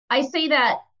I say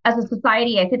that as a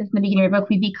society, I said this in the beginning of the book,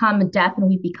 we've become deaf and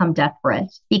we've become desperate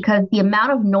because the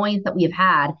amount of noise that we have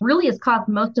had really has caused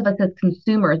most of us as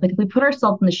consumers. Like if we put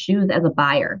ourselves in the shoes as a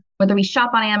buyer, whether we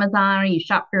shop on Amazon or you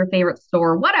shop for your favorite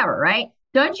store, whatever, right?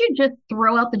 Don't you just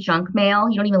throw out the junk mail?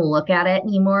 You don't even look at it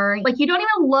anymore. Like you don't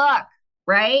even look,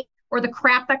 right? Or the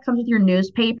crap that comes with your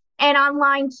newspaper and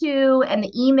online too, and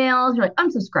the emails. You're like,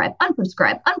 unsubscribe,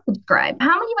 unsubscribe, unsubscribe.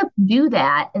 How many of us do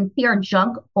that and see our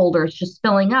junk folders just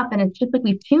filling up? And it's just like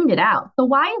we've tuned it out. So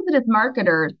why is it as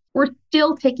marketers, we're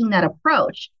still taking that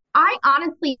approach? I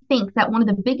honestly think that one of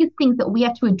the biggest things that we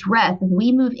have to address as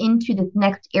we move into this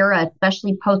next era,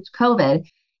 especially post-COVID,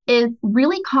 is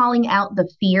really calling out the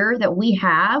fear that we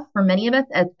have for many of us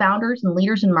as founders and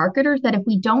leaders and marketers that if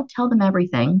we don't tell them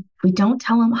everything, if we don't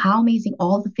tell them how amazing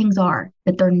all the things are,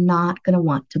 that they're not going to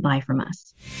want to buy from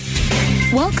us.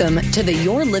 Welcome to the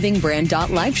Your Living Brand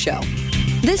Live show.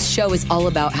 This show is all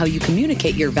about how you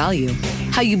communicate your value,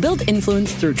 how you build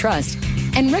influence through trust,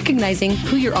 and recognizing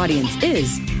who your audience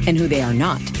is and who they are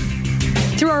not.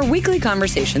 Through our weekly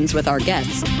conversations with our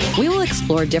guests, we will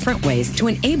explore different ways to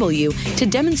enable you to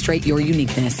demonstrate your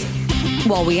uniqueness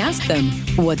while we ask them,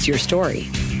 what's your story?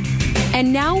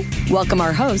 And now, welcome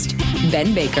our host,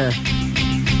 Ben Baker.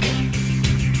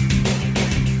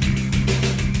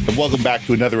 And welcome back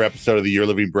to another episode of the Your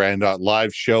Living Brand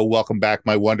Live show. Welcome back,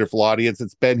 my wonderful audience.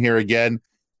 It's Ben here again.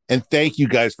 And thank you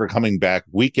guys for coming back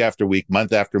week after week,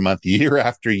 month after month, year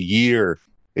after year.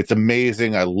 It's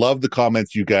amazing. I love the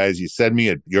comments you send me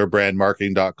at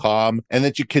yourbrandmarketing.com and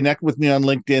that you connect with me on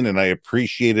LinkedIn. And I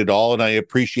appreciate it all. And I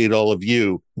appreciate all of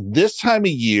you this time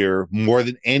of year, more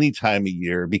than any time of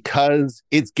year, because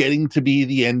it's getting to be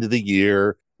the end of the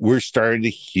year. We're starting to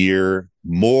hear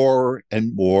more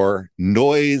and more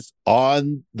noise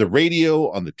on the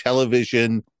radio, on the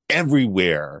television,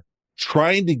 everywhere,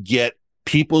 trying to get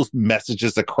people's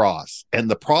messages across. And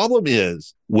the problem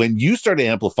is when you start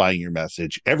amplifying your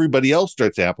message, everybody else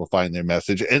starts amplifying their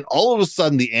message. And all of a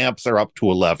sudden the amps are up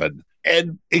to 11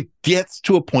 and it gets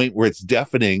to a point where it's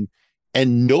deafening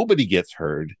and nobody gets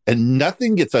heard and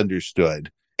nothing gets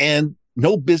understood and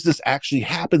no business actually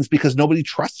happens because nobody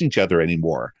trusts each other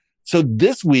anymore. So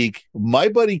this week, my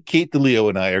buddy Kate DiLeo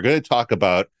and I are going to talk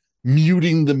about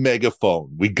muting the megaphone.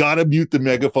 We got to mute the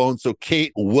megaphone. So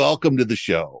Kate, welcome to the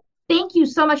show. Thank you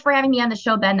so much for having me on the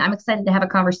show, Ben. I'm excited to have a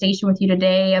conversation with you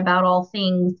today about all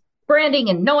things branding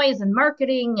and noise and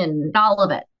marketing and all of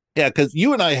it. Yeah, because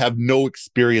you and I have no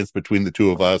experience between the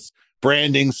two of us.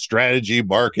 Branding, strategy,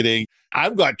 marketing.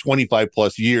 I've got 25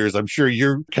 plus years. I'm sure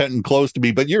you're getting close to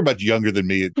me, but you're much younger than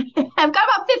me. I've got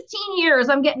about 15 years.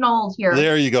 I'm getting old here.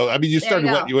 There you go. I mean, you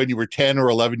started when you were 10 or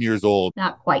 11 years old.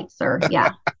 Not quite, sir.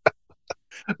 Yeah.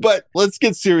 But let's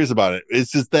get serious about it.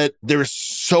 It's just that there's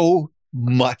so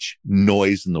much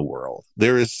noise in the world.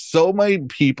 There is so many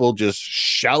people just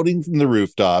shouting from the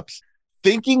rooftops,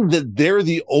 thinking that they're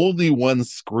the only ones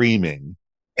screaming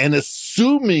and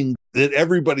assuming that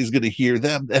everybody's going to hear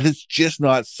them. And it's just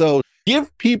not so.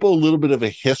 Give people a little bit of a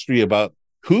history about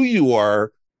who you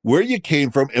are, where you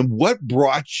came from, and what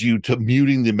brought you to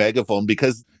muting the megaphone,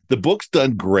 because the book's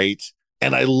done great.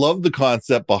 And I love the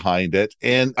concept behind it.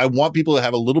 And I want people to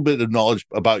have a little bit of knowledge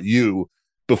about you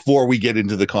before we get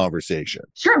into the conversation.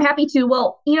 Sure, I'm happy to.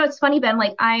 Well, it's funny, Ben,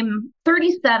 like I'm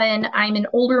 37, I'm an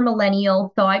older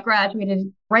millennial. So I graduated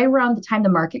right around the time the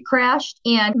market crashed.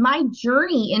 And my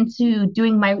journey into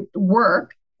doing my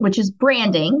work, which is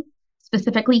branding,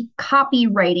 specifically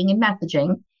copywriting and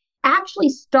messaging, actually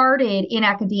started in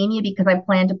academia because I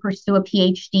planned to pursue a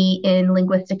PhD in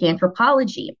linguistic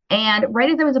anthropology. And right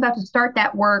as I was about to start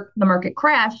that work, the market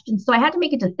crashed. And so I had to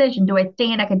make a decision. Do I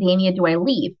stay in academia? Do I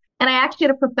leave? And I actually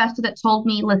had a professor that told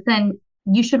me, listen,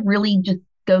 you should really just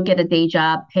go get a day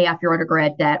job, pay off your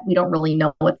undergrad debt. We don't really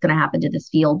know what's going to happen to this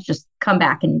field. Just come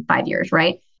back in 5 years,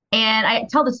 right? And I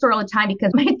tell this story all the time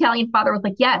because my Italian father was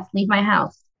like, yes, leave my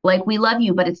house. Like, we love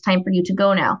you, but it's time for you to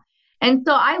go now. And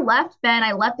so I left, Ben.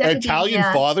 I left academia. An Italian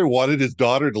father wanted his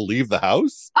daughter to leave the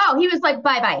house? Oh, he was like,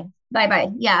 bye-bye. Bye-bye.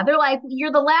 Yeah, they're like,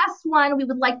 you're the last one. We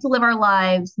would like to live our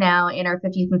lives now in our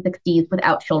 50s and 60s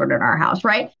without children in our house,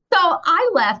 right? So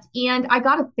I left and I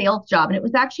got a sales job. And it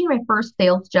was actually my first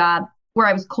sales job where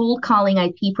I was cold calling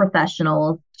IT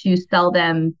professionals to sell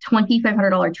them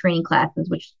 $2,500 training classes,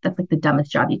 which that's like the dumbest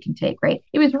job you can take, right?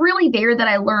 It was really there that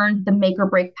I learned the make or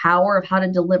break power of how to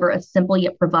deliver a simple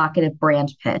yet provocative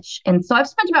brand pitch. And so I've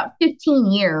spent about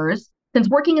 15 years since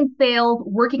working in sales,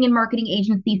 working in marketing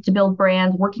agencies to build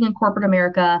brands, working in corporate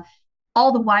America,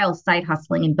 all the while side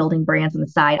hustling and building brands on the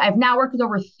side. I've now worked with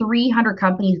over 300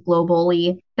 companies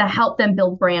globally to help them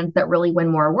build brands that really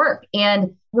win more work.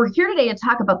 And we're here today to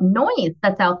talk about noise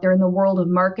that's out there in the world of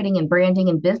marketing and branding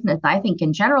and business, I think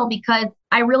in general, because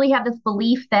I really have this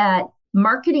belief that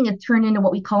marketing has turned into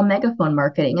what we call megaphone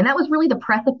marketing. And that was really the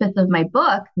precipice of my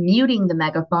book, Muting the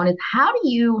Megaphone, is how do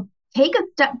you take a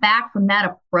step back from that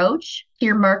approach to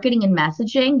your marketing and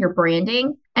messaging, your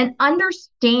branding, and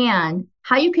understand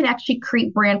how you can actually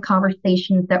create brand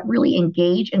conversations that really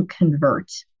engage and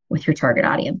convert with your target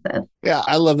audiences. Yeah,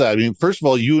 I love that. I mean, first of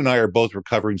all, you and I are both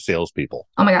recovering salespeople.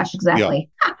 Oh my gosh, exactly.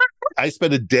 I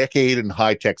spent a decade in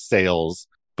high-tech sales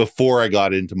before I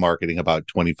got into marketing about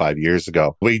 25 years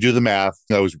ago. When you do the math,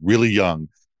 I was really young.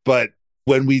 But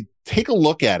when we take a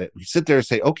look at it, we sit there and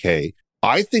say, okay,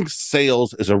 I think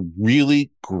sales is a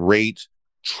really great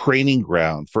training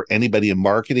ground for anybody in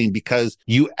marketing because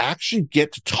you actually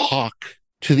get to talk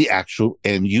to the actual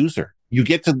end user. You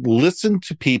get to listen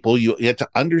to people. You get to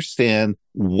understand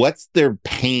what's their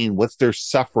pain, what's their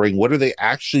suffering, what are they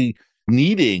actually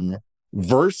needing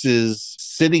versus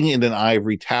sitting in an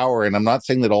ivory tower. And I'm not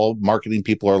saying that all marketing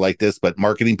people are like this, but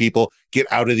marketing people get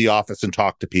out of the office and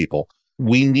talk to people.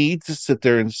 We need to sit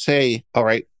there and say, all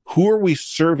right, who are we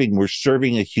serving? We're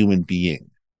serving a human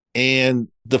being. And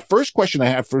the first question I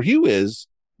have for you is,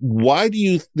 why do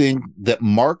you think that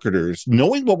marketers,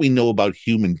 knowing what we know about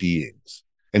human beings,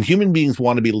 and human beings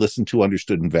want to be listened to,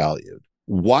 understood, and valued,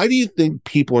 why do you think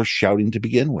people are shouting to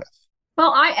begin with?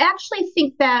 Well, I actually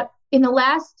think that in the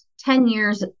last 10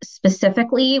 years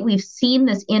specifically, we've seen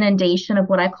this inundation of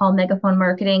what I call megaphone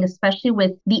marketing, especially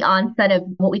with the onset of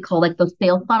what we call like those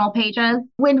sales funnel pages,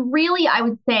 when really I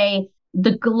would say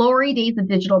the glory days of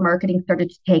digital marketing started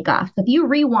to take off. So if you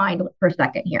rewind for a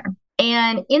second here,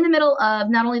 and in the middle of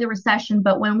not only the recession,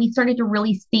 but when we started to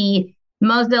really see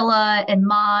Mozilla and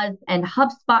Moz and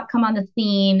HubSpot come on the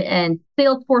scene, and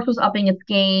Salesforce was upping its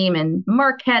game, and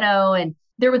Marketo, and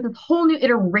there was this whole new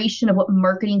iteration of what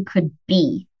marketing could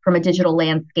be from a digital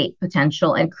landscape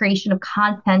potential and creation of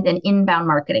content and inbound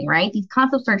marketing, right? These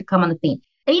concepts started to come on the scene.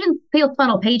 And even sales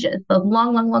funnel pages, those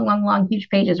long, huge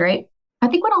pages, right? I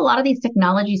think when a lot of these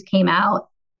technologies came out,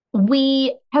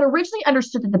 we had originally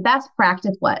understood that the best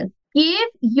practice was give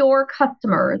your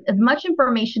customers as much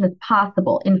information as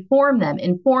possible, inform them,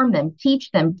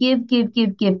 teach them, give,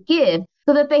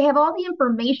 so that they have all the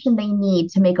information they need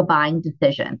to make a buying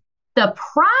decision. The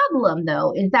problem,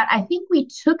 though, is that I think we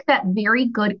took that very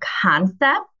good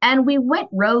concept and we went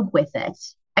rogue with it.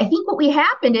 I think what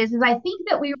happened is I think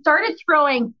that we started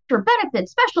throwing your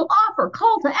benefits, special offer,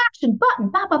 call to action, button,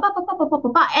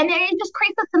 and then it just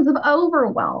creates a sense of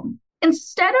overwhelm.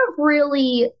 Instead of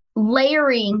really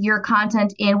layering your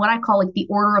content in what I call like the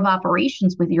order of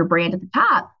operations with your brand at the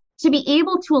top, to be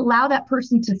able to allow that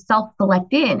person to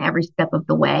self-select in every step of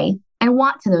the way and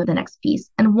want to know the next piece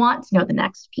and want to know the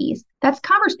next piece. That's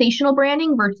conversational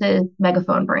branding versus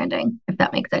megaphone branding, if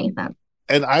that makes any sense.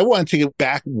 And I want to take it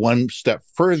back one step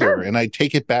further, Sure. and I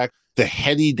take it back the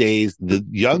heady days, the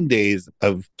young days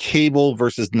of cable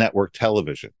versus network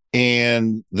television,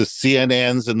 and the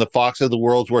CNNs and the Fox of the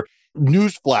world where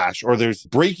news flash or there's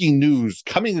breaking news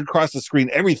coming across the screen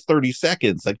every 30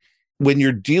 seconds. Like when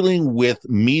you're dealing with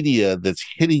media that's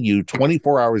hitting you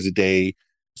 24 hours a day,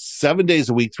 7 days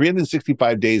a week,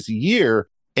 365 days a year,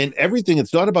 and everything,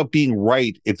 it's not about being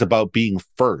right. It's about being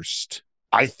first.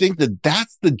 I think that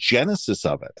that's the genesis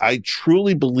of it. I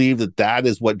truly believe that that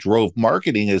is what drove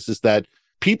marketing is that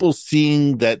people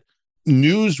seeing that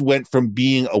news went from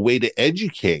being a way to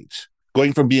educate,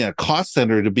 going from being a cost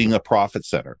center to being a profit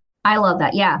center. I love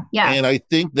that. Yeah. And I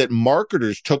think that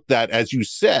marketers took that, as you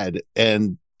said,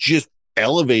 and just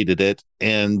elevated it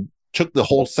and took the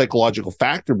whole psychological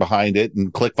factor behind it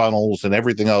and ClickFunnels and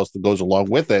everything else that goes along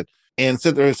with it and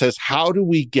sit there and says, how do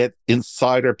we get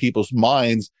inside our people's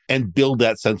minds and build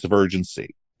that sense of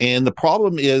urgency? And the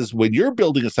problem is when you're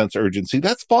building a sense of urgency,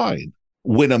 that's fine.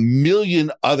 When a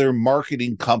million other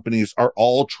marketing companies are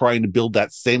all trying to build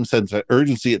that same sense of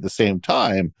urgency at the same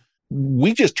time,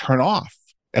 we just turn off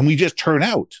and we just turn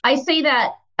out. I say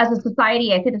that as a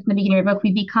society, I said this in the beginning of the book,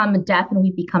 we become deaf and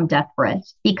we become desperate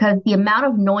because the amount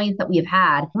of noise that we have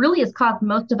had really has caused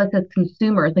most of us as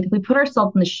consumers, like if we put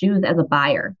ourselves in the shoes as a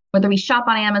buyer, whether we shop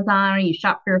on Amazon or you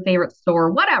shop for your favorite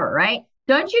store, whatever, right?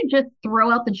 Don't you just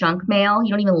throw out the junk mail? You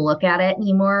don't even look at it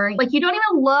anymore. Like you don't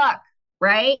even look,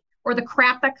 right? Or the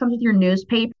crap that comes with your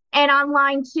newspaper and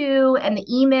online too, and the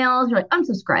emails, you're like,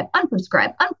 unsubscribe.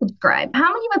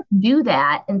 How many of us do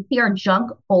that and see our junk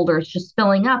folders just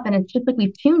filling up and it's just like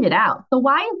we've tuned it out? So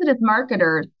why is it as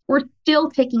marketers, we're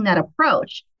still taking that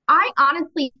approach? I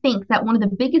honestly think that one of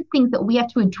the biggest things that we have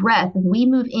to address as we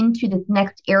move into this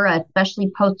next era,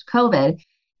 especially post-COVID,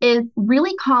 is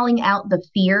really calling out the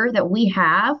fear that we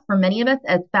have for many of us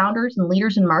as founders and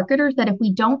leaders and marketers that if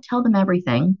we don't tell them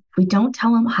everything, if we don't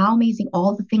tell them how amazing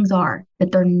all the things are,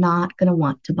 that they're not going to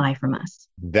want to buy from us.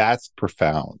 That's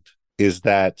profound, is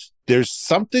that there's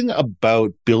something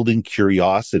about building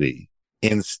curiosity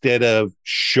instead of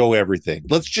show everything.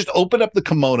 Let's just open up the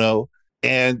kimono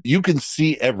and you can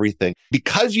see everything.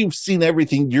 Because you've seen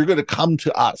everything, you're going to come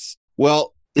to us.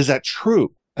 Well, is that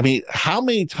true? I mean, how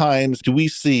many times do we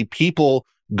see people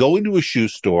go into a shoe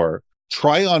store,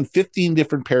 try on 15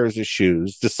 different pairs of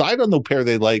shoes, decide on the pair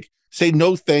they like, say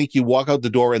no thank you, walk out the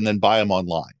door, and then buy them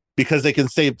online because they can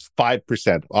save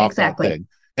 5% off that thing.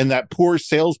 And that poor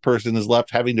salesperson is left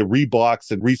having to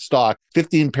rebox and restock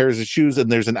 15 pairs of shoes,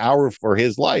 and there's an hour for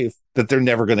his life that they're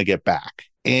never going to get back.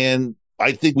 And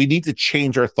I think we need to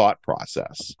change our thought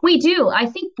process. We do. I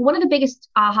think one of the biggest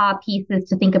aha pieces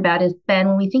to think about is, Ben,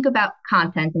 when we think about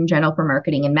content in general for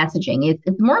marketing and messaging,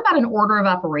 it's more about an order of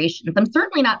operations. I'm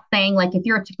certainly not saying like if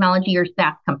you're a technology or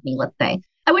SaaS company, let's say,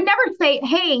 I would never say,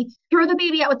 hey, throw the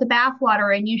baby out with the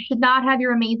bathwater and you should not have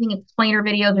your amazing explainer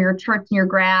videos or your charts and your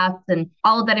graphs and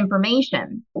all of that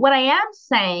information. What I am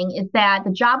saying is that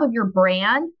the job of your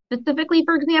brand, specifically,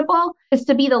 for example, is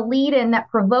to be the lead-in that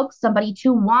provokes somebody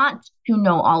to want to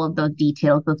know all of those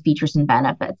details, those features and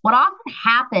benefits. What often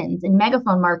happens in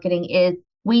megaphone marketing is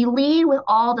we lead with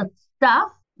all the stuff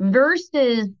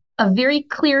versus a very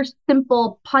clear,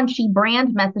 simple, punchy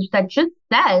brand message that just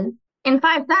says in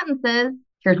 5 sentences,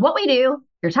 here's what we do,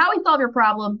 here's how we solve your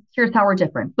problem, here's how we're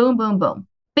different. Boom, boom, boom.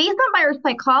 Based on buyer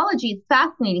psychology, it's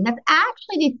fascinating. That's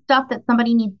actually the stuff that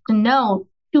somebody needs to know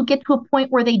to get to a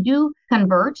point where they do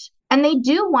convert and they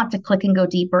do want to click and go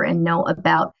deeper and know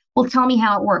about, well, tell me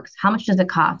how it works. How much does it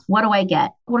cost? What do I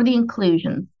get? What are the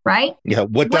inclusions, right? Yeah,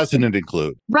 what doesn't it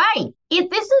include? Right. If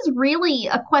this is really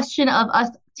a question of us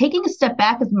taking a step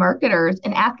back as marketers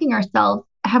and asking ourselves,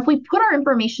 have we put our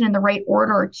information in the right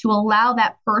order to allow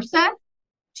that person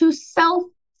to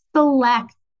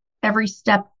self-select every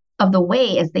step of the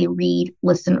way as they read,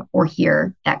 listen, or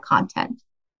hear that content?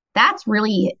 That's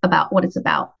really about what it's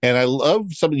about. And I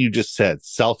love something you just said,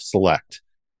 self-select,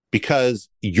 because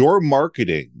your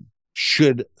marketing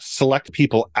should select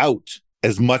people out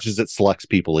as much as it selects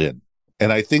people in.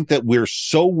 And I think that we're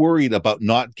so worried about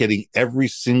not getting every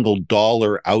single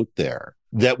dollar out there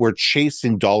that we're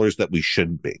chasing dollars that we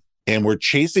shouldn't be. And we're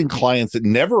chasing clients that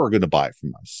never are going to buy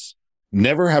from us,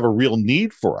 never have a real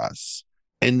need for us,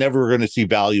 and never are going to see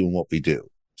value in what we do.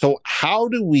 So how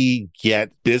do we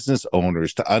get business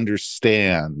owners to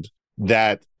understand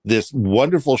that this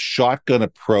wonderful shotgun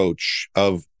approach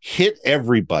of hit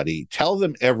everybody, tell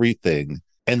them everything,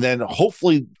 and then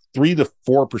hopefully 3 to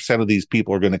 4% of these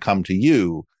people are going to come to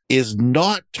you is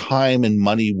not time and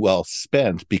money well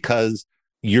spent, because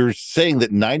you're saying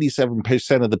that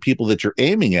 97% of the people that you're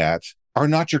aiming at are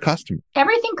not your customer.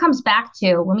 Everything comes back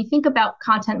to when we think about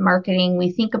content marketing,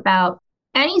 we think about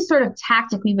any sort of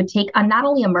tactic we would take on not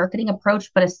only a marketing approach,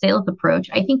 but a sales approach.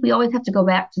 I think we always have to go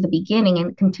back to the beginning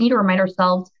and continue to remind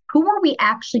ourselves, who are we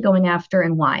actually going after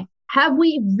and why? Have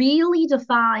we really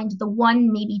defined the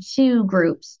 1, maybe 2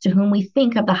 groups to whom we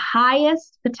think have the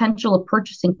highest potential of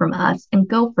purchasing from us and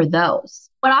go for those?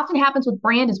 What often happens with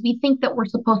brand is we think that we're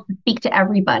supposed to speak to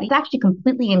everybody. It's actually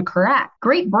completely incorrect.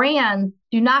 Great brands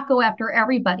do not go after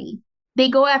everybody. They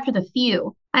go after the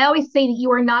few. I always say that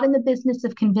you are not in the business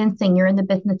of convincing, you're in the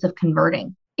business of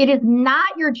converting. It is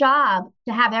not your job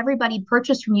to have everybody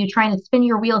purchase from you trying to spin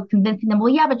your wheels, convincing them,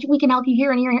 well, yeah, but we can help you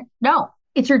here and here. No,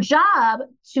 it's your job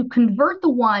to convert the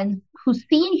ones who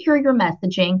see and hear your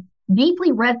messaging,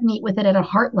 deeply resonate with it at a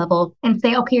heart level, and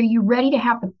say, okay, are you ready to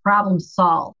have the problem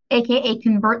solved? AKA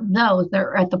convert those that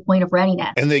are at the point of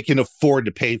readiness. And they can afford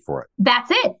to pay for it.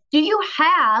 That's it. Do you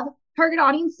have target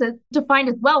audiences defined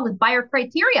as well with buyer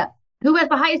criteria? Who has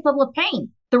the highest level of pain?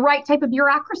 The right type of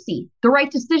bureaucracy? The right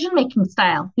decision-making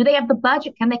style? Do they have the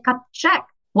budget? Can they cut the check?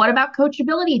 What about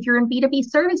coachability if you're in B2B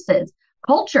services?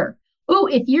 Culture. Oh,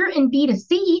 if you're in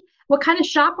B2C, what kind of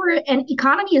shopper and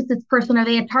economy is this person? Are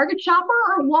they a Target shopper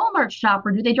or a Walmart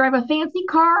shopper? Do they drive a fancy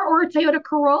car or a Toyota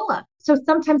Corolla? So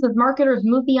sometimes as marketers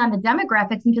move beyond the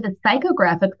demographics into the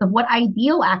psychographics of what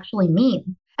ideal actually means.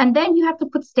 And then you have to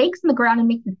put stakes in the ground and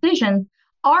make decisions.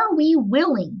 Are we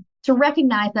willing to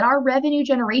recognize that our revenue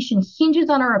generation hinges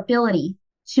on our ability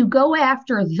to go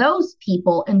after those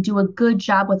people and do a good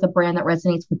job with a brand that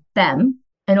resonates with them?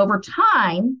 And over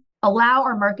time, allow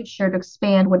our market share to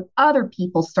expand when other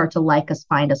people start to like us,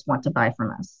 find us, want to buy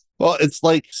from us. Well, it's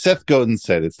like Seth Godin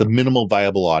said, it's the minimal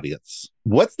viable audience.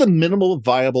 What's the minimal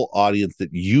viable audience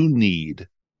that you need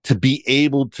to be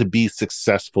able to be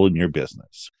successful in your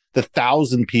business? The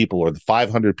 1,000 people or the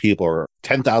 500 people or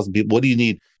 10,000 people, what do you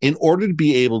need in order to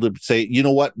be able to say, you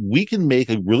know what, we can make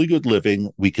a really good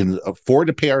living. We can afford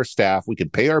to pay our staff. We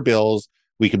can pay our bills.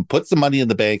 We can put some money in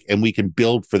the bank and we can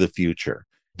build for the future.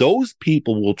 Those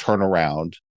people will turn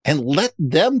around and let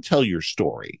them tell your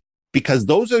story because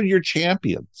those are your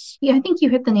champions. Yeah, I think you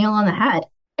hit the nail on the head.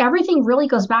 Everything really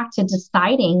goes back to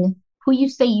deciding who you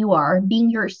say you are, being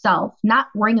yourself, not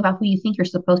worrying about who you think you're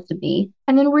supposed to be,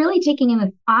 and then really taking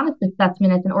an honest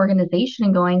assessment as an organization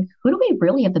and going, who do we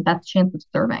really have the best chance of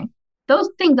serving? Those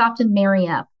things often marry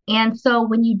up. And so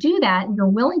when you do that and you're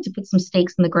willing to put some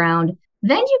stakes in the ground,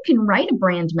 then you can write a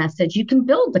brand message, you can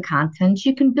build the content,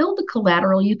 you can build the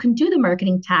collateral, you can do the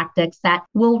marketing tactics that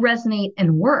will resonate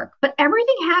and work. But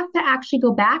everything has to actually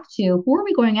go back to who are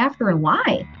we going after and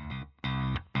why?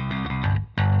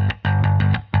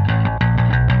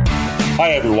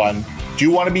 Hi, everyone. Do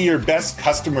you want to be your best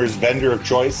customer's vendor of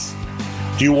choice?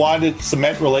 Do you want to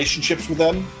cement relationships with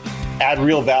them, add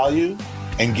real value,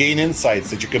 and gain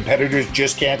insights that your competitors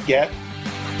just can't get?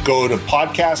 Go to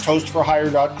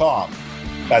podcasthostforhire.com.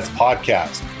 That's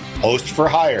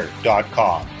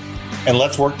podcasthostforhire.com. And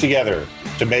let's work together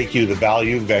to make you the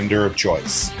value vendor of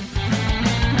choice.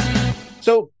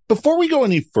 So before we go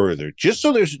any further, just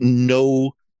so there's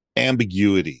no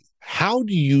ambiguity, how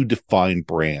do you define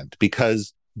brand?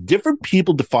 Because different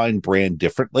people define brand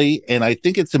differently. And I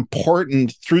think it's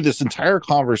important through this entire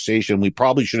conversation. We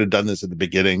probably should have done this at the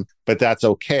beginning, but that's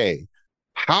okay.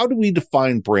 How do we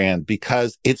define brand?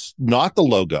 Because it's not the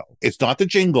logo. It's not the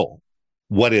jingle.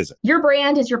 What is it? Your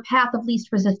brand is your path of least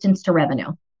resistance to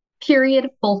revenue. Period.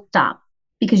 Full stop.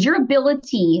 Because your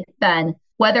ability, Ben,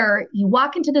 whether you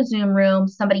walk into the Zoom room,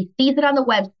 somebody sees it on the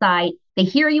website, they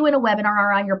hear you in a webinar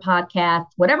or on your podcast,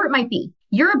 whatever it might be,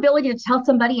 your ability to tell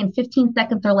somebody in 15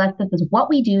 seconds or less, this is what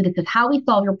we do, this is how we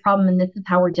solve your problem, and this is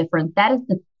how we're different. That is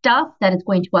the stuff that is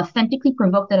going to authentically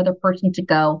provoke that other person to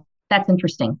go, that's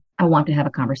interesting. I want to have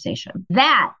a conversation.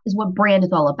 That is what brand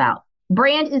is all about.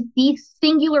 Brand is the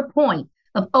singular point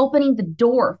of opening the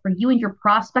door for you and your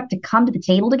prospect to come to the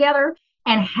table together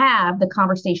and have the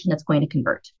conversation that's going to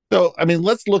convert. So, I mean,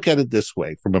 let's look at it this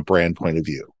way from a brand point of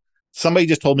view. Somebody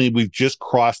just told me we've just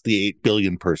crossed the 8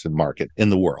 billion person market in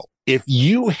the world. If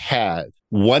you had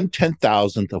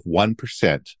 1/10,000th of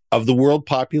 1% of the world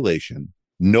population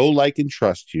know, like, and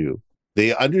trust you,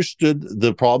 they understood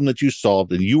the problem that you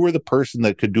solved, and you were the person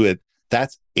that could do it,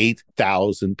 that's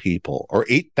 8,000 people or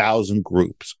 8,000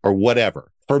 groups or whatever.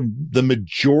 For the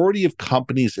majority of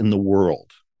companies in the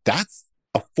world, that's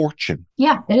a fortune.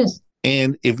 Yeah, it is.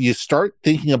 And if you start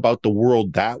thinking about the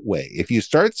world that way, if you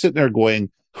start sitting there going,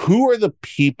 who are the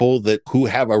people who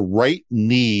have a right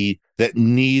need that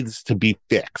needs to be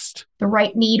fixed? The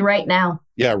right need right now.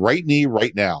 Yeah, right need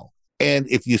right now. And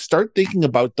if you start thinking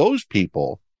about those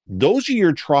people, those are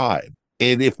your tribe.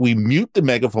 And if we mute the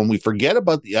megaphone, we forget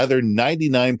about the other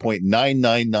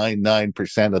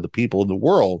 99.9999% of the people in the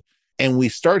world, and we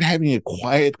start having a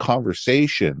quiet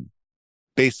conversation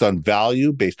based on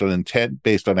value, based on intent,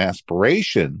 based on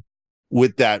aspiration,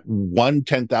 with that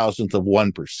 1/10,000th of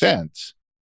 1%,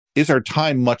 is our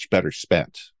time much better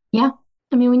spent? Yeah.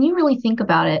 I mean, when you really think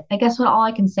about it, I guess all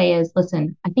I can say is,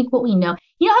 listen, I think what we know,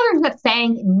 you know how there's that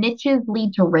saying, niches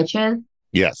lead to riches?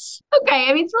 Yes. Okay.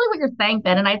 I mean, it's really what you're saying,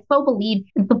 Ben. And I so believe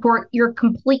and support your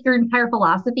entire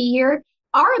philosophy here.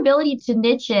 Our ability to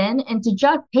niche in and to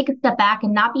just take a step back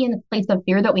and not be in the place of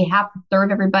fear that we have to serve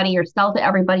everybody or sell to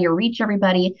everybody or reach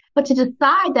everybody, but to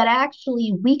decide that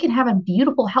actually we can have a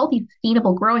beautiful, healthy,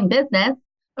 sustainable, growing business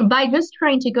by just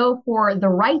trying to go for the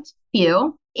right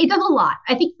few. It does a lot.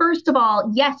 I think, first of all,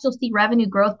 yes, you'll see revenue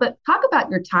growth, but talk about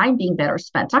your time being better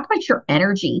spent. Talk about your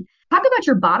energy. Talk about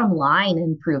your bottom line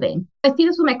improving. I see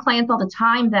this with my clients all the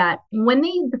time, that when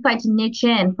they decide to niche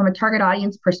in from a target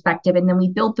audience perspective, and then we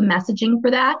build the messaging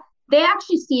for that, they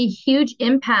actually see a huge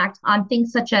impact on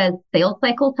things such as sales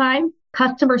cycle time,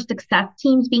 customer success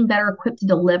teams being better equipped to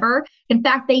deliver. In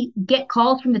fact, they get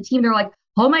calls from the team. They're like,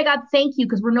 oh my God, thank you,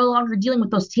 because we're no longer dealing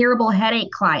with those terrible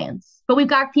headache clients, but we've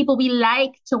got people we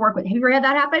like to work with. Have you ever had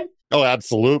that happen? Oh,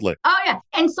 absolutely. Oh, yeah.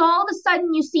 And so all of a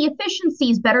sudden you see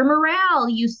efficiencies, better morale,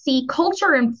 you see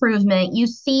culture improvement, you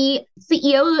see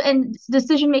CEO and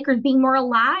decision makers being more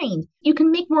aligned. You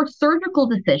can make more surgical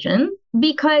decisions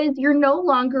because you're no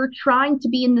longer trying to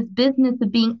be in this business of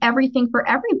being everything for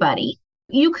everybody.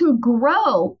 You can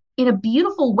grow in a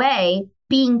beautiful way,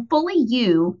 being fully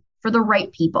you for the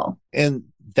right people. And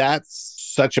that's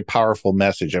such a powerful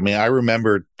message. I mean, I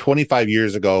remember 25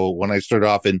 years ago when I started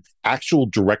off in actual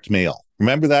direct mail.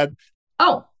 Remember that?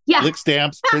 Oh, yeah. Lick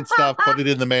stamps, print stuff, put it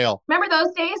in the mail. Remember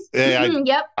those days?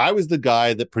 Yep. I was the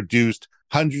guy that produced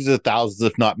hundreds of thousands,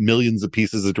 if not millions of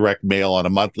pieces of direct mail on a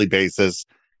monthly basis.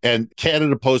 And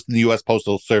Canada Post and the U.S.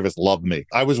 Postal Service loved me.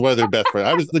 I was one of their best friends.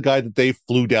 I was the guy that they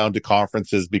flew down to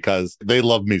conferences because they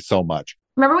loved me so much.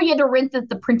 Remember when you had to rent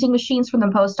the printing machines from the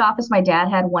post office? My dad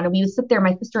had one, and we would sit there,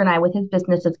 my sister and I, with his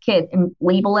business as kids and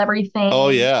label everything. Oh,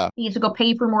 yeah. He used to go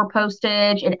pay for more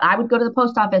postage, and I would go to the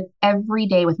post office every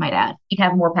day with my dad. He'd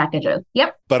have more packages.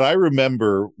 Yep. But I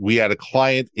remember we had a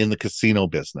client in the casino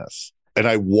business, and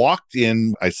I walked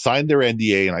in, I signed their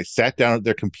NDA, and I sat down at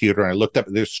their computer, and I looked up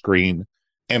at their screen,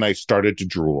 and I started to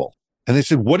drool. And they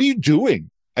said, "What are you doing?"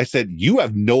 I said, "You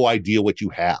have no idea what you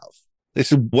have." They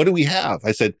said, "What do we have?"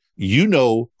 I said, "You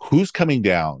know who's coming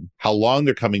down, how long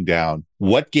they're coming down,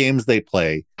 what games they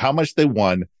play, how much they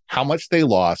won, how much they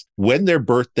lost, when their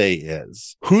birthday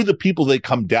is, who the people they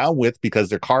come down with because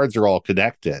their cards are all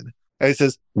connected." And he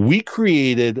says, "We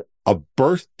created a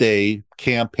birthday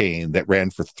campaign that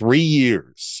ran for 3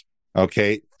 years.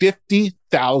 Okay.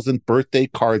 50,000 birthday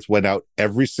cards went out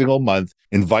every single month,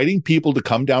 inviting people to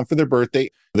come down for their birthday.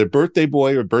 Their birthday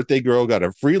boy or birthday girl got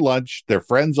a free lunch. Their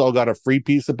friends all got a free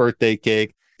piece of birthday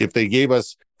cake. If they gave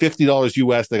us $50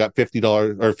 US, they got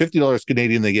 $50 or $50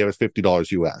 Canadian, they gave us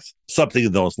 $50 US, something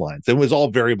in those lines. It was all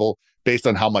variable based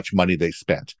on how much money they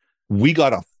spent. We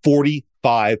got a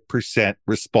 45%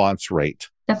 response rate.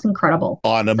 That's incredible.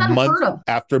 On a month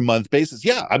after month basis.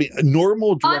 Yeah. I mean,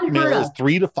 normal direct mail is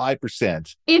 3 to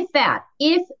 5%. If that.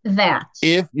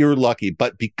 If you're lucky.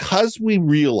 But because we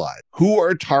realized who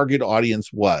our target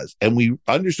audience was and we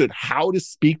understood how to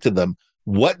speak to them,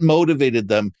 what motivated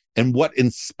them, and what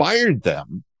inspired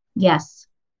them. Yes.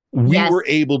 We were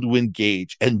able to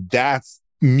engage. And that's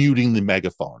muting the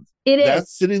megaphone. It is.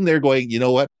 That's sitting there going, you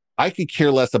know what? I could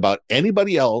care less about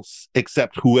anybody else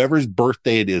except whoever's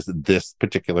birthday it is this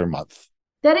particular month.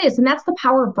 That is. And that's the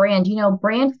power of brand. You know,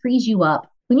 brand frees you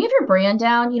up. When you have your brand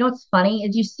down, you know, what's funny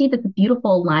is you see that the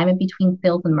beautiful alignment between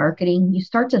sales and marketing. You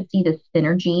start to see this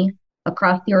synergy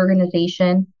across the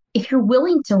organization. If you're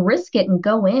willing to risk it and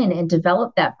go in and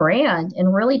develop that brand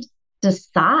and really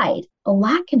decide, a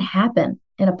lot can happen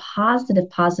in a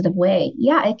positive way.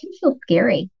 Yeah, it can feel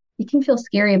scary. It can feel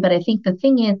scary, but I think the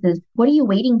thing is what are you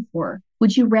waiting for?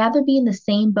 Would you rather be in the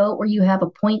same boat where you have a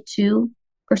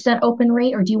 0.2% open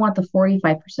rate, or do you want the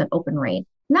 45% open rate?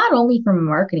 Not only from a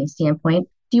marketing standpoint,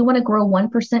 do you want to grow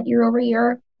 1% year over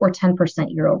year or 10%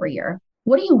 year over year?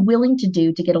 What are you willing to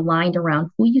do to get aligned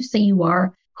around who you say you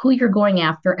are, who you're going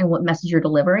after, and what message you're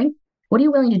delivering? What are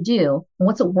you willing to do? And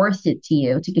what's it worth it to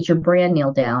you to get your brand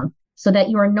nailed down so that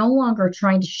you are no longer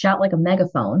trying to shout like a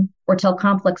megaphone or tell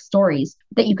complex stories,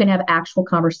 that you can have actual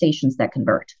conversations that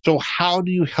convert? So how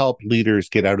do you help leaders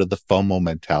get out of the FOMO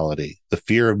mentality, the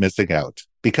fear of missing out?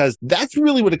 Because that's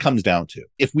really what it comes down to.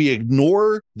 If we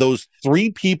ignore those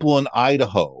 3 people in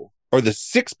Idaho or the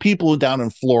 6 people down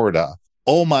in Florida,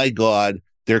 oh my God,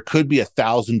 there could be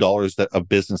 $1,000 of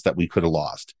business that we could have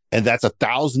lost. And that's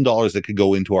 $1,000 that could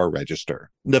go into our register.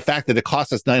 The fact that it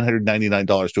costs us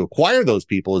 $999 to acquire those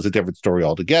people is a different story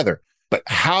altogether. But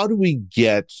how do we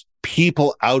get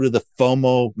people out of the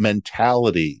FOMO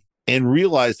mentality and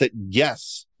realize that,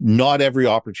 yes, not every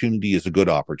opportunity is a good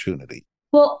opportunity?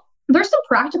 Well, there's some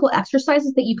practical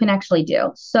exercises that you can actually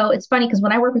do. So it's funny because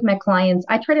when I work with my clients,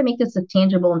 I try to make this as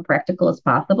tangible and practical as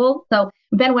possible. So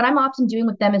Ben, what I'm often doing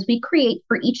with them is we create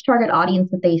for each target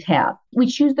audience that they have, we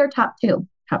choose their top 2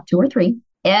 or 3.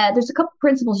 And there's a couple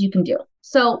principles you can do.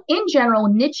 So in general,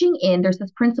 niching in, there's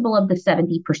this principle of the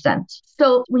 70%.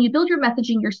 So when you build your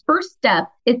messaging, your first step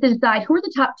is to decide who are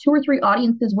the top 2 or 3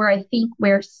 audiences where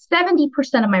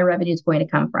 70% of my revenue is going to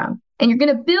come from. And you're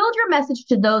going to build your message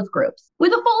to those groups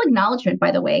with a full acknowledgement,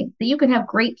 by the way, that you can have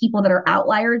great people that are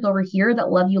outliers over here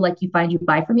that love you like you find you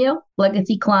buy from you,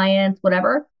 legacy clients,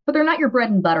 whatever, but they're not your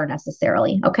bread and butter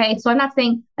necessarily. Okay. So I'm not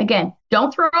saying, again,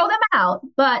 don't throw them out,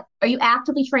 but are you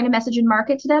actively trying to message and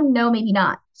market to them? No, maybe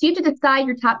not. So you have to decide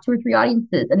your top 2 or 3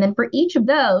 audiences. And then for each of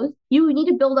those, you need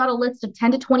to build out a list of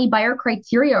 10 to 20 buyer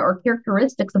criteria or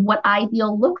characteristics of what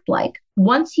ideal looks like.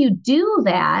 Once you do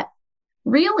that,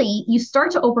 really, you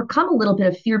start to overcome a little bit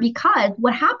of fear, because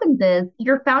what happens is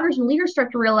your founders and leaders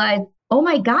start to realize, oh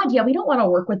my God, yeah, we don't want to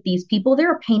work with these people.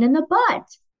 They're a pain in the butt.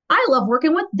 I love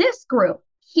working with this group.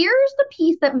 Here's the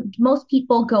piece that most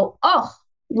people go, oh,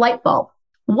 light bulb.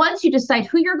 Once you decide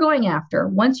who you're going after,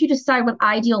 once you decide what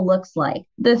ideal looks like,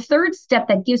 the third step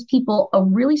that gives people a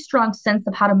really strong sense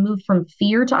of how to move from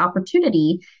fear to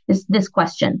opportunity is this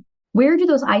question. Where do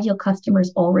those ideal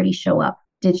customers already show up?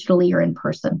 digitally or in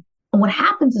person. And what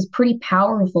happens is pretty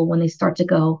powerful when they start to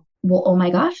go, well, oh my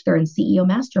gosh, they're in CEO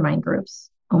mastermind groups.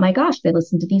 Oh my gosh, they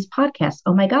listen to these podcasts.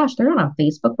 Oh my gosh, they're not on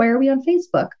Facebook. Why are we on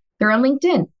Facebook? They're on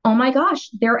LinkedIn. Oh my gosh,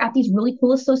 they're at these really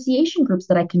cool association groups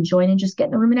that I can join and just get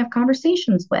in the room and have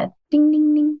conversations with. Ding,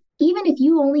 ding, ding. Even if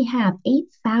you only have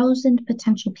 8,000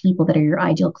 potential people that are your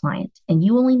ideal client and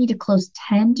you only need to close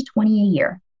 10 to 20 a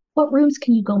year, what rooms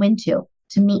can you go into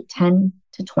to meet 10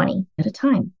 to 20 at a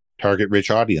time? Target rich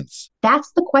audience.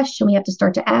 That's the question we have to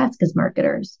start to ask as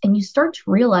marketers. And you start to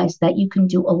realize that you can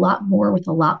do a lot more with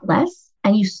a lot less.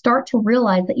 And you start to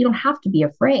realize that you don't have to be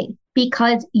afraid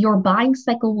because your buying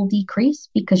cycle will decrease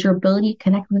because your ability to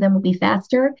connect with them will be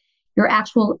faster. Your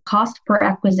actual cost per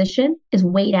acquisition is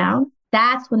way down.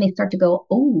 That's when they start to go,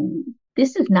 oh,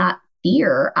 this is not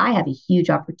fear. I have a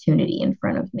huge opportunity in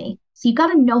front of me. So you've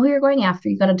got to know who you're going after.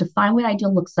 You've got to define what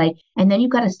ideal looks like. And then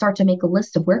you've got to start to make a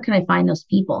list of where can I find those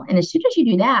people? And as soon as you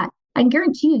do that, I can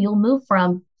guarantee you, you'll move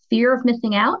from fear of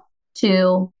missing out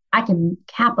to I can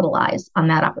capitalize on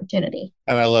that opportunity.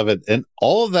 And I love it. And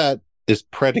all of that is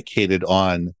predicated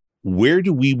on where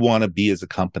do we want to be as a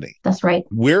company? That's right.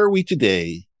 Where are we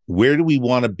today? Where do we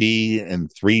want to be in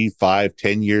 3, 5,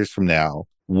 10 years from now?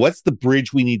 What's the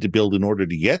bridge we need to build in order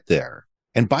to get there?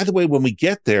 And by the way, when we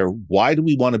get there, why do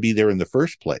we want to be there in the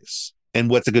first place? And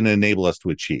what's it going to enable us to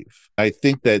achieve? I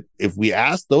think that if we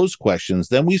ask those questions,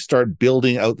 then we start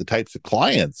building out the types of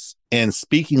clients and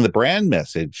speaking the brand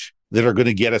message that are going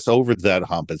to get us over that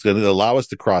hump. It's going to allow us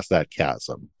to cross that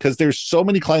chasm because there's so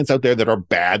many clients out there that are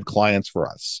bad clients for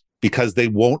us because they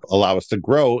won't allow us to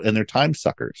grow and they're time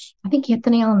suckers. I think you hit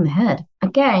the nail on the head.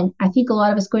 Again, I think a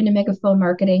lot of us go into megaphone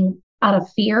marketing out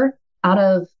of fear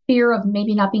of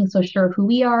maybe not being so sure of who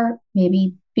we are,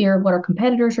 maybe fear of what our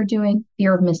competitors are doing,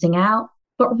 fear of missing out,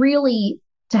 but really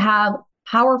to have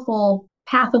powerful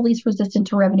path of least resistant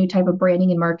to revenue type of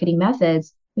branding and marketing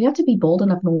methods, we have to be bold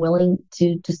enough and willing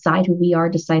to decide who we are,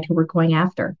 decide who we're going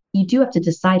after. You do have to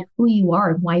decide who you are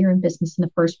and why you're in business in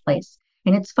the first place.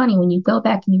 And it's funny when you go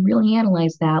back and you really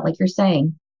analyze that, like you're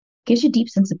saying, it gives you a deep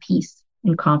sense of peace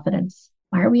and confidence.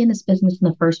 Why are we in this business in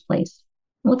the first place?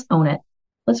 Let's own it.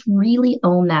 Let's really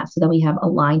own that so that we have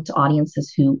aligned to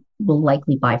audiences who will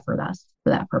likely buy for us for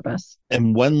that purpose.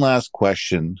 And one last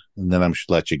question, and then I'm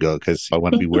should let you go because I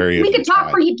want to be wary of we could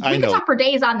talk for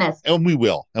days on this. And we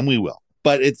will.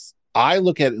 But I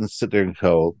look at it and sit there and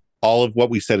go, all of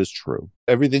what we said is true.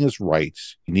 Everything is right.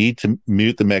 We need to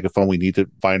mute the megaphone. We need to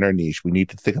find our niche. We need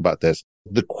to think about this.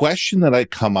 The question that I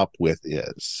come up with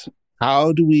is,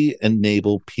 how do we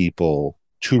enable people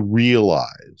to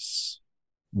realize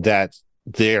that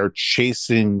they're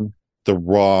chasing the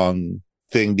wrong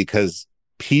thing? Because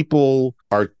people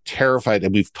are terrified,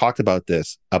 and we've talked about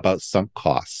this, about sunk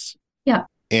costs. Yeah.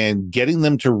 And getting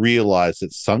them to realize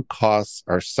that sunk costs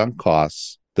are sunk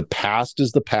costs. The past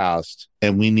is the past,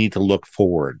 and we need to look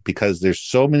forward because there's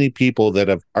so many people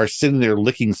that are sitting there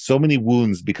licking so many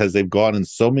wounds because they've gone in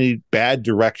so many bad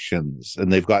directions and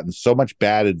they've gotten so much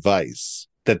bad advice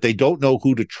that they don't know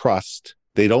who to trust.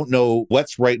 They don't know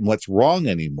what's right and what's wrong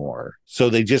anymore. So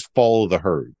they just follow the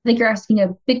herd. I think you're asking a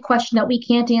big question that we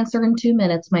can't answer in 2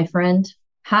 minutes, my friend.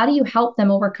 How do you help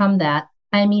them overcome that?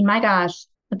 I mean, my gosh,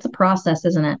 it's a process,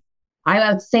 isn't it?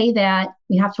 I would say that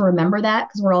we have to remember that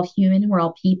because we're all human and we're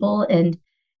all people. And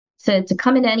to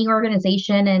come into any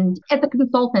organization and as a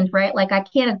consultant, right? Like I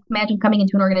can't imagine coming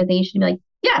into an organization and be like,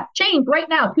 yeah, change right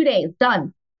now, 2 days,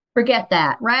 done. Forget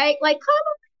that, right? Like, come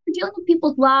on, you're dealing with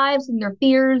people's lives and their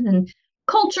fears and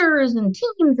cultures and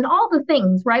teams and all the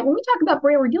things, right? When we talk about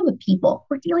brand, we're dealing with people.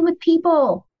 We're dealing with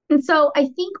people. And so I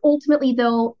think ultimately,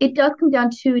 though, it does come down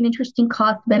to an interesting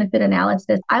cost benefit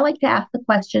analysis. I like to ask the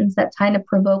questions that kind of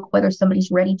provoke whether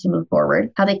somebody's ready to move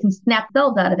forward, how they can snap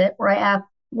themselves out of it, where I ask,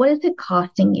 what is it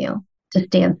costing you to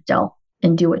stand still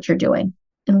and do what you're doing?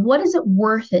 And what is it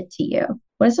worth it to you?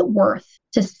 What is it worth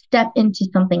to step into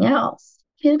something else?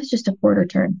 Even if it's just a quarter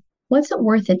turn, what's it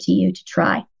worth it to you to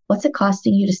try? What's it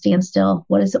costing you to stand still?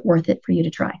 What is it worth it for you to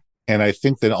try? And I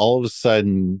think that all of a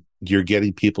sudden, you're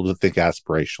getting people to think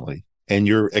aspirationally and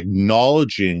you're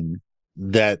acknowledging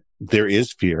that there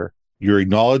is fear. You're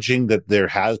acknowledging that there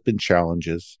has been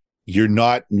challenges. You're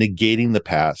not negating the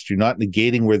past. You're not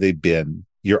negating where they've been.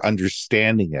 You're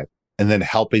understanding it and then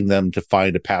helping them to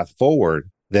find a path forward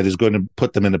that is going to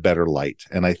put them in a better light.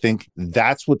 And I think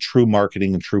that's what true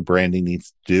marketing and true branding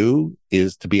needs to do,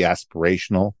 is to be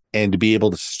aspirational and to be able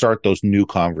to start those new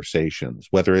conversations,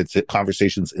 whether it's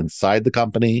conversations inside the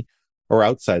company or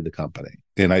outside the company.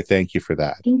 And I thank you for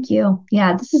that. Thank you.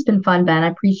 Yeah, this has been fun, Ben. I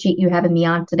appreciate you having me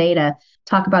on today to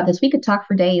talk about this. We could talk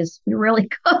for days. We really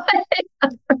could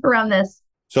around this.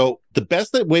 So the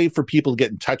best way for people to get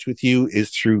in touch with you is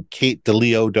through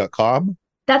katedileo.com.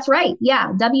 That's right.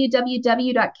 Yeah.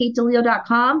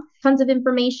 www.katedileo.com. Tons of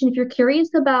information. If you're curious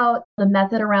about the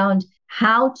method around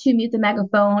how to mute the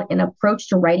megaphone and approach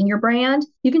to writing your brand,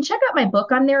 you can check out my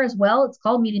book on there as well. It's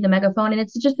called Muting the Megaphone. And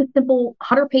it's just a simple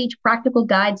 100-page practical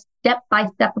guide, step by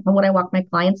step of what I walk my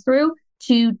clients through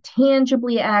to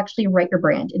tangibly actually write your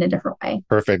brand in a different way.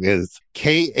 Perfect. It's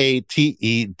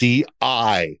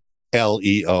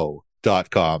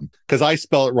KATEDILEO.com, because I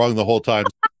spell it wrong the whole time.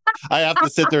 I have to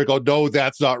sit there and go, no,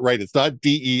 that's not right. It's not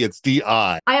DE, it's DI.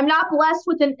 I am not blessed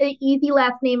with an easy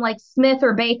last name like Smith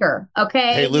or Baker.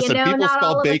 Okay. Hey, listen, people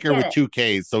spell Baker with 2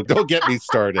 Ks, so don't get me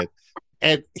started.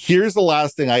 And here's the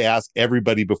last thing I ask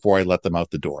everybody before I let them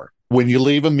out the door. When you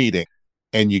leave a meeting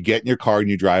and you get in your car and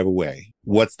you drive away,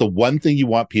 what's the one thing you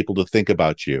want people to think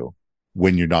about you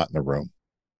when you're not in the room?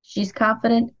 She's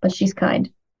confident, but she's kind.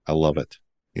 I love it.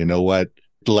 You know what?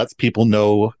 It lets people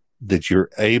know that you're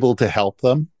able to help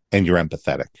them and you're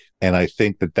empathetic. And I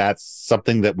think that that's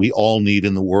something that we all need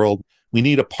in the world. We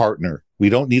need a partner. We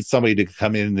don't need somebody to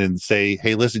come in and say,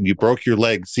 hey, listen, you broke your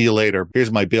leg. See you later.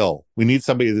 Here's my bill. We need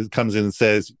somebody that comes in and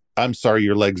says, I'm sorry,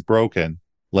 your leg's broken.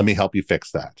 Let me help you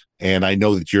fix that. And I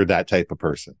know that you're that type of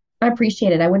person. I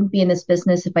appreciate it. I wouldn't be in this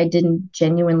business if I didn't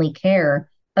genuinely care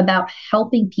about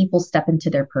helping people step into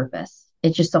their purpose.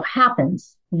 It just so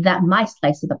happens that my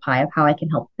slice of the pie of how I can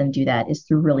help them do that is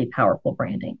through really powerful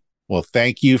branding. Well,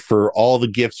 thank you for all the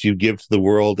gifts you give to the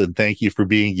world. And thank you for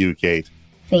being you, Kate.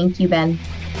 Thank you, Ben.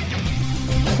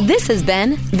 This has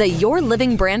been the Your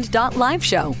Living Brand Live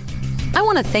show. I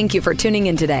want to thank you for tuning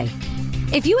in today.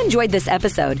 If you enjoyed this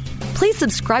episode, please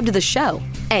subscribe to the show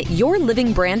at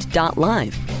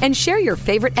yourlivingbrand.live and share your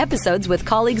favorite episodes with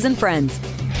colleagues and friends.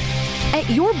 At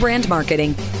Your Brand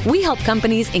Marketing, we help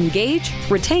companies engage,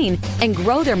 retain, and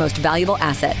grow their most valuable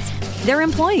assets, their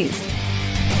employees.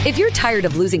 If you're tired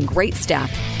of losing great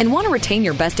staff and want to retain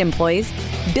your best employees,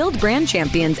 build brand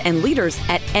champions and leaders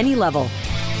at any level,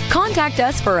 contact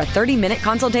us for a 30-minute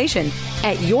consultation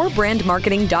at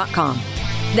yourbrandmarketing.com.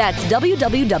 That's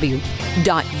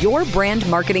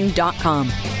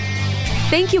www.yourbrandmarketing.com.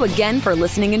 Thank you again for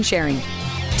listening and sharing.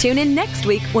 Tune in next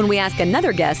week when we ask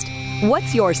another guest,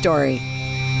 what's your story?